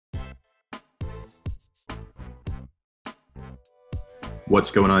What's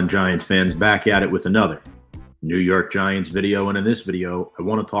going on, Giants fans? Back at it with another New York Giants video. And in this video, I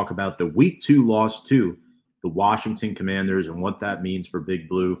want to talk about the Week 2 loss to the Washington Commanders and what that means for Big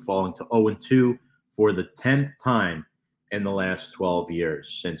Blue, falling to 0-2 for the 10th time in the last 12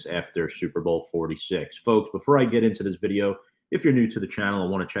 years since after Super Bowl 46. Folks, before I get into this video, if you're new to the channel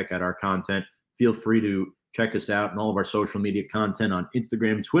and want to check out our content, feel free to check us out and all of our social media content on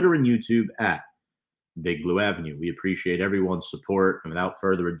Instagram, Twitter, and YouTube at Big Blue Avenue. We appreciate everyone's support. And without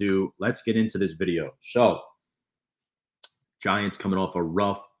further ado, let's get into this video. So, Giants coming off a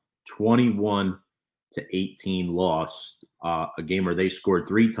rough 21-18 loss, a game where they scored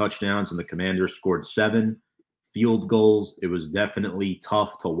 3 touchdowns and the Commanders scored 7 field goals. It was definitely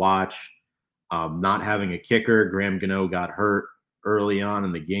tough to watch. Not having a kicker, Graham Gano got hurt early on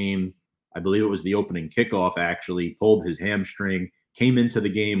in the game. I believe it was the opening kickoff, actually, pulled his hamstring, came into the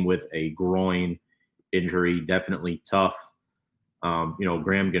game with a groin injury, definitely tough.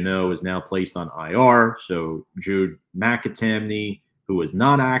 Graham Gano is now placed on IR, so Jude McAtamney, who was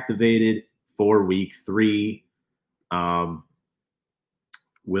not activated for Week 3,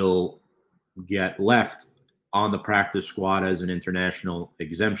 will get left on the practice squad as an international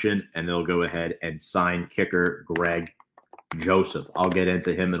exemption, and they'll go ahead and sign kicker Greg Joseph. I'll get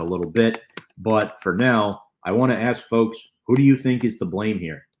into him in a little bit, but for now, I want to ask folks, who do you think is to blame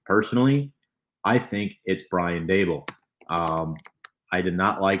here? Personally, I think it's Brian Daboll. I did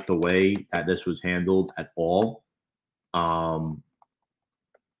not like the way that this was handled at all.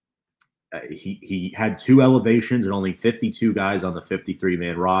 He had 2 elevations and only 52 guys on the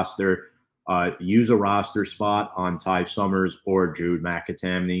 53-man roster. Use a roster spot on Ty Summers or Jude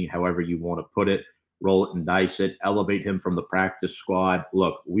McAtamney, however you want to put it. Roll it and dice it. Elevate him from the practice squad.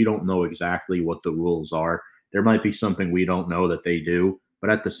 Look, we don't know exactly what the rules are. There might be something we don't know that they do. But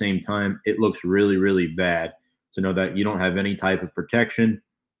at the same time, it looks really, really bad to know that you don't have any type of protection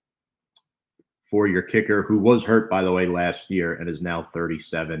for your kicker, who was hurt, by the way, last year and is now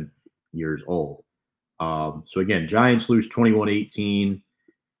 37 years old. So, again, Giants lose 21-18.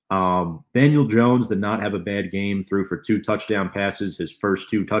 Daniel Jones did not have a bad game, threw for 2 touchdown passes, his first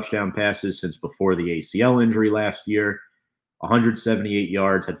 2 touchdown passes since before the ACL injury last year. 178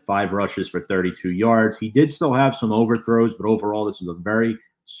 yards, had 5 rushes for 32 yards. He did still have some overthrows, but overall, this was a very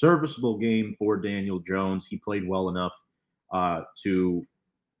serviceable game for Daniel Jones. He played well enough to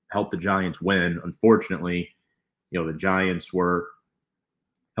help the Giants win. Unfortunately, the Giants were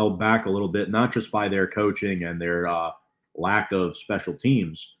held back a little bit, not just by their coaching and their lack of special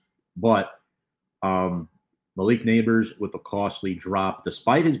teams, but Malik Nabers with a costly drop.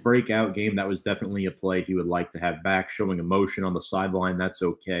 Despite his breakout game, that was definitely a play he would like to have back, showing emotion on the sideline. That's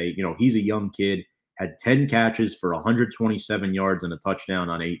okay. He's a young kid, had 10 catches for 127 yards and a touchdown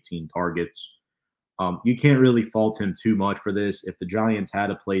on 18 targets. You can't really fault him too much for this. If the Giants had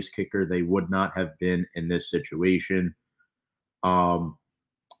a place kicker, they would not have been in this situation.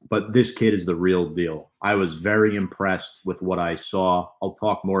 But this kid is the real deal. I was very impressed with what I saw. I'll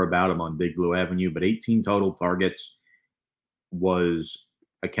talk more about him on Big Blue Avenue, but 18 total targets was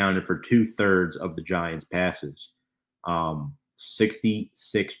accounted for 2/3 of the Giants' passes.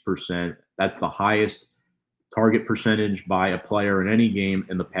 66%. That's the highest target percentage by a player in any game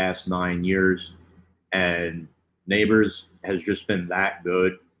in the past 9 years. And Nabers has just been that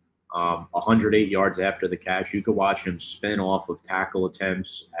good. 108 yards after the catch. You could watch him spin off of tackle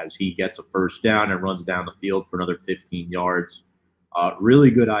attempts as he gets a first down and runs down the field for another 15 yards. Really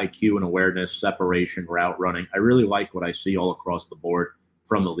good IQ and awareness, separation, route running. I really like what I see all across the board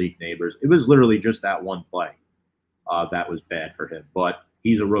from Malik Nabers. It was literally just that one play that was bad for him. But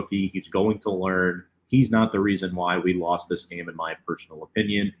he's a rookie. He's going to learn. He's not the reason why we lost this game, in my personal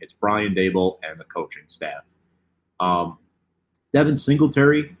opinion. It's Brian Daboll and the coaching staff. Devin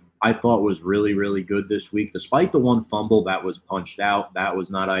Singletary, I thought was really, really good this week. Despite the 1 fumble that was punched out, that was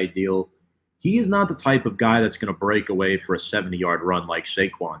not ideal. He is not the type of guy that's going to break away for a 70-yard run like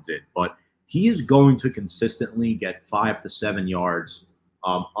Saquon did, but he is going to consistently get 5 to 7 yards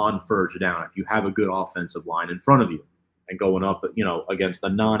on first down if you have a good offensive line in front of you and going up, against a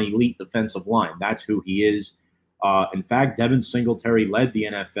non-elite defensive line. That's who he is. In fact, Devin Singletary led the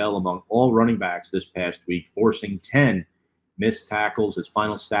NFL among all running backs this past week, forcing 10 missed tackles. His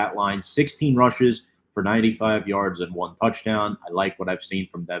final stat line, 16 rushes for 95 yards and 1 touchdown. I like what I've seen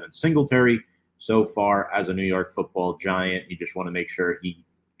from Devin Singletary so far as a New York Football Giant. You just want to make sure he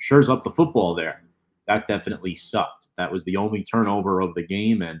shores up the football there. That definitely sucked. That was the only turnover of the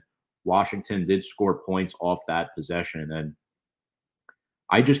game, and Washington did score points off that possession. And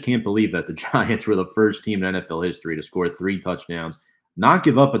I just can't believe that the Giants were the first team in NFL history to score 3 touchdowns, not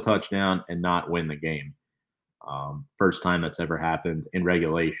give up a touchdown, and not win the game. First time that's ever happened in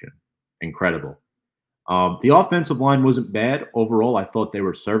regulation. Incredible. The offensive line wasn't bad overall. I thought they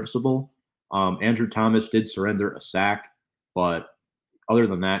were serviceable. Andrew Thomas did surrender a sack, but other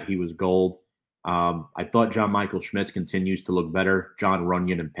than that, he was gold. I thought John Michael Schmitz continues to look better. John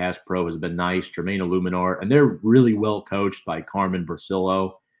Runyon and pass pro has been nice. Jermaine Illuminar, and they're really well coached by Carmen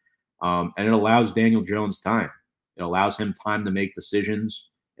Brasillo. And it allows Daniel Jones time. It allows him time to make decisions.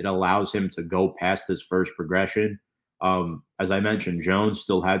 It allows him to go past his first progression. As I mentioned, Jones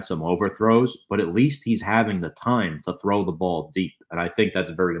still had some overthrows, but at least he's having the time to throw the ball deep. And I think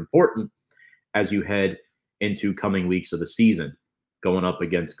that's very important as you head into coming weeks of the season, going up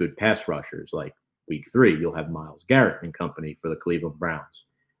against good pass rushers. Like week 3, you'll have Myles Garrett and company for the Cleveland Browns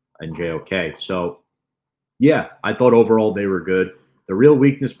and JOK. So, yeah, I thought overall they were good. The real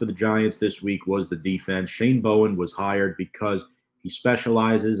weakness for the Giants this week was the defense. Shane Bowen was hired because he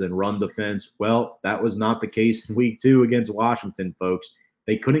specializes in run defense. Well, that was not the case in week 2 against Washington, folks.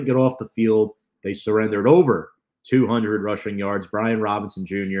 They couldn't get off the field. They surrendered over 200 rushing yards. Brian Robinson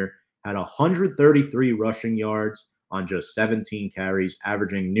Jr. had 133 rushing yards on just 17 carries,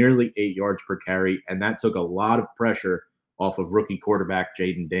 averaging nearly 8 yards per carry, and that took a lot of pressure off of rookie quarterback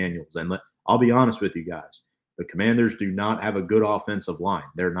Jaden Daniels. And I'll be honest with you guys, the Commanders do not have a good offensive line.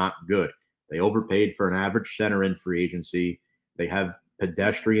 They're not good. They overpaid for an average center in free agency. They have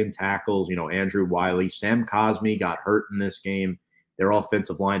pedestrian tackles, Andrew Wiley. Sam Cosmi got hurt in this game. Their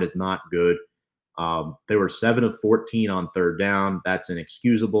offensive line is not good. They were 7 of 14 on third down. That's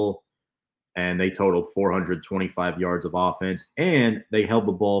inexcusable. And they totaled 425 yards of offense, and they held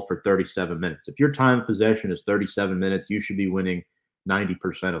the ball for 37 minutes. If your time of possession is 37 minutes, you should be winning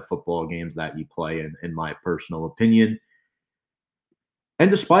 90% of football games that you play, in my personal opinion. And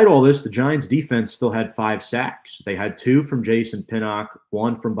despite all this, the Giants' defense still had 5 sacks. They had 2 from Jason Pinnock,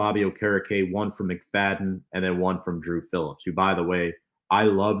 1 from Bobby Okereke, 1 from McFadden, and then 1 from Drew Phillips, who, by the way, I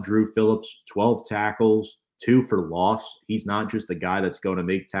love Drew Phillips. 12 tackles, 2 for loss. He's not just a guy that's going to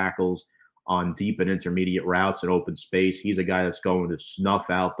make tackles on deep and intermediate routes and open space. He's a guy that's going to snuff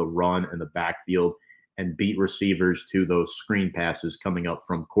out the run and the backfield and beat receivers to those screen passes coming up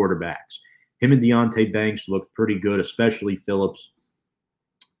from quarterbacks. Him and Deonte Banks looked pretty good, especially Phillips.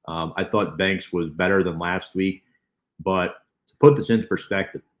 I thought Banks was better than last week, but to put this into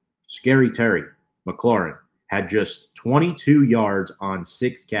perspective, Scary Terry McLaurin had just 22 yards on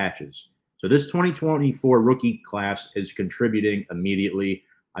 6 catches. So this 2024 rookie class is contributing immediately.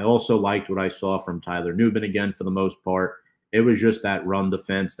 I also liked what I saw from Tyler Nubin again for the most part. It was just that run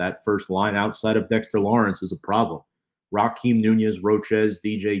defense, that first line outside of Dexter Lawrence is a problem. Raheem Nunez, Roches,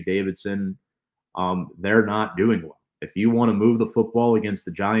 DJ Davidson, they're not doing well. If you want to move the football against the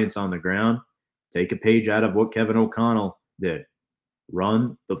Giants on the ground, take a page out of what Kevin O'Connell did.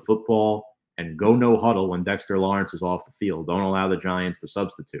 Run the football and go no huddle when Dexter Lawrence is off the field. Don't allow the Giants to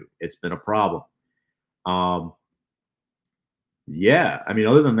substitute. It's been a problem. Yeah, I mean,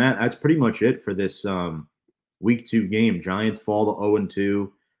 other than that, that's pretty much it for this week 2 game. Giants fall to 0-2.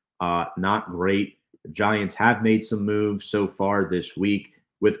 Not great. The Giants have made some moves so far this week.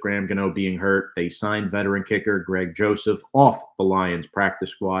 With Graham Gano being hurt, they signed veteran kicker Greg Joseph off the Lions practice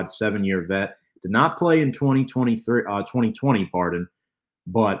squad, 7-year vet. Did not play in 2020,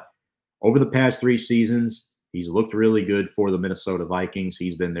 but over the past 3 seasons, he's looked really good for the Minnesota Vikings.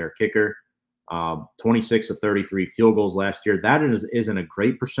 He's been their kicker. 26 of 33 field goals last year. That isn't a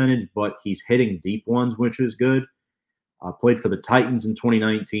great percentage, but he's hitting deep ones, which is good. Played for the Titans in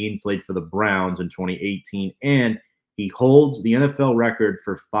 2019, played for the Browns in 2018, and he holds the NFL record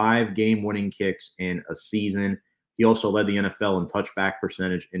for 5 game-winning kicks in a season. He also led the NFL in touchback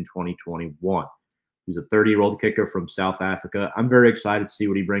percentage in 2021. He's a 30-year-old kicker from South Africa. I'm very excited to see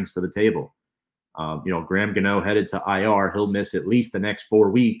what he brings to the table. Graham Gano headed to IR. He'll miss at least the next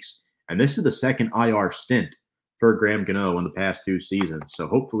 4 weeks. And this is the second IR stint for Graham Gano in the past 2 seasons. So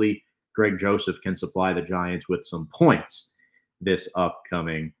hopefully Greg Joseph can supply the Giants with some points this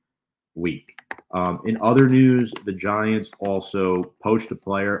upcoming week. In other news, the Giants also poached a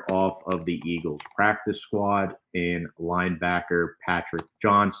player off of the Eagles practice squad in linebacker Patrick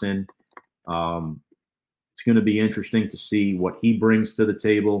Johnson. It's going to be interesting to see what he brings to the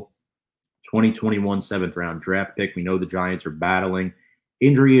table. 2021 7th-round draft pick. We know the Giants are battling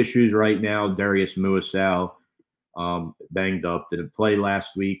injury issues right now. Darius Muasau banged up, didn't play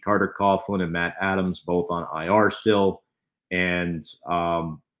last week. Carter Coughlin and Matt Adams both on IR still. And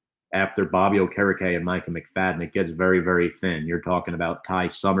after Bobby Okereke and Micah McFadden, it gets very, very thin. You're talking about Ty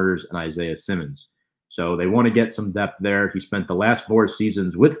Summers and Isaiah Simmons. So they want to get some depth there. He spent the last 4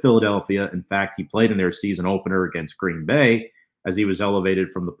 seasons with Philadelphia. In fact, he played in their season opener against Green Bay as he was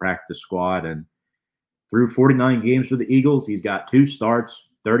elevated from the practice squad. And Through 49 games for the Eagles, he's got 2 starts,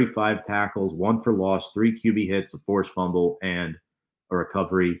 35 tackles, 1 for loss, 3 QB hits, a forced fumble, and a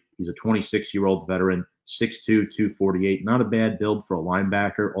recovery. He's a 26-year-old veteran, 6'2", 248. Not a bad build for a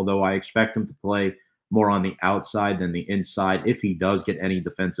linebacker, although I expect him to play more on the outside than the inside if he does get any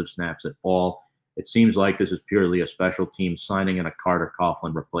defensive snaps at all. It seems like this is purely a special team signing and a Carter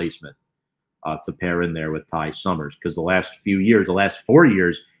Coughlin replacement to pair in there with Ty Summers, because the last 4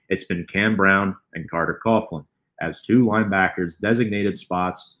 years, it's been Cam Brown and Carter Coughlin as 2 linebackers, designated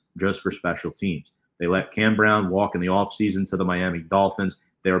spots just for special teams. They let Cam Brown walk in the offseason to the Miami Dolphins.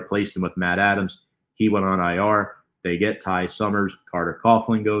 They replaced him with Matt Adams. He went on IR. They get Ty Summers. Carter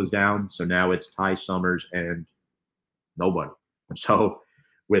Coughlin goes down. So now it's Ty Summers and nobody. So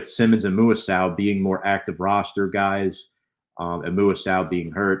with Simmons and Muasau being more active roster guys, and Muasau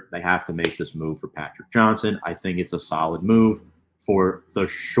being hurt, they have to make this move for Patrick Johnson. I think it's a solid move for the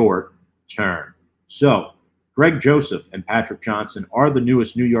short term. So Greg Joseph and Patrick Johnson are the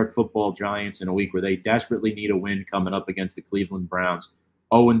newest New York Football Giants in a week where they desperately need a win coming up against the Cleveland Browns.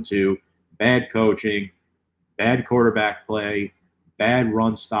 0-2, bad coaching, bad quarterback play, bad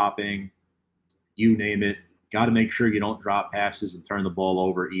run stopping, you name it. Got to make sure you don't drop passes and turn the ball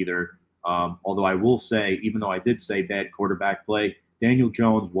over either. Although I will say, even though I did say bad quarterback play, Daniel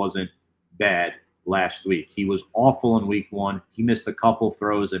Jones wasn't bad last week. He was awful in week 1. He missed a couple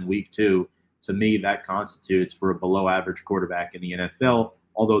throws in week 2. To me, that constitutes for a below-average quarterback in the NFL,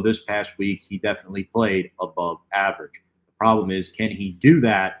 although this past week he definitely played above average. The problem is, can he do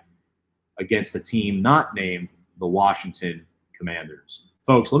that against a team not named the Washington Commanders?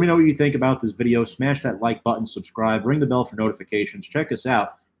 Folks, let me know what you think about this video. Smash that like button, subscribe, ring the bell for notifications. Check us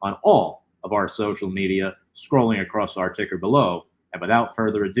out on all of our social media, scrolling across our ticker below. And without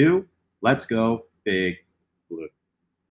further ado, let's go Big Blue.